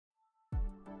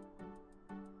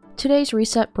Today's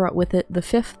reset brought with it the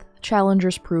 5th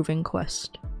Challengers Proving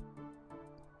quest.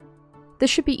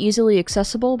 This should be easily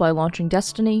accessible by launching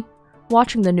Destiny,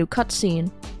 watching the new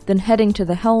cutscene, then heading to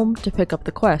the H.E.L.M to pick up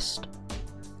the quest.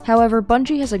 However,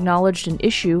 Bungie has acknowledged an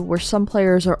issue where some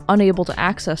players are unable to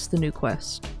access the new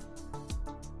quest.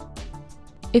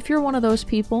 If you're one of those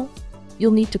people,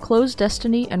 you'll need to close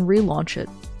Destiny and relaunch it.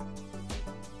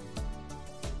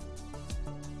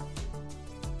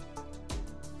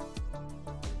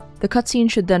 The cutscene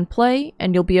should then play,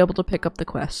 and you'll be able to pick up the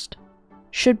quest.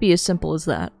 Should be as simple as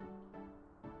that.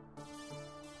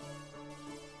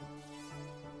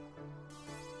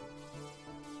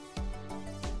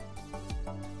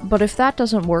 But if that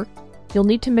doesn't work, you'll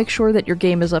need to make sure that your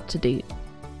game is up to date.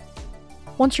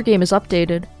 Once your game is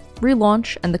updated,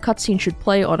 relaunch and the cutscene should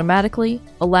play automatically,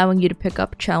 allowing you to pick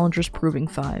up Challengers Proving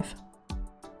 5.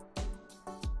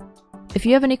 If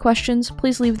you have any questions,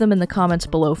 please leave them in the comments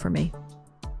below for me.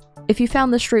 If you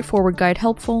found this straightforward guide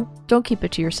helpful, don't keep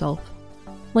it to yourself.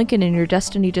 Link it in your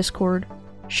Destiny Discord,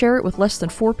 share it with less than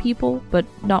 4 people, but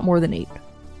not more than 8.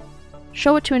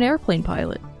 Show it to an airplane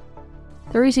pilot.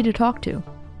 They're easy to talk to.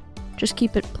 Just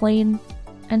keep it plain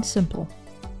and simple.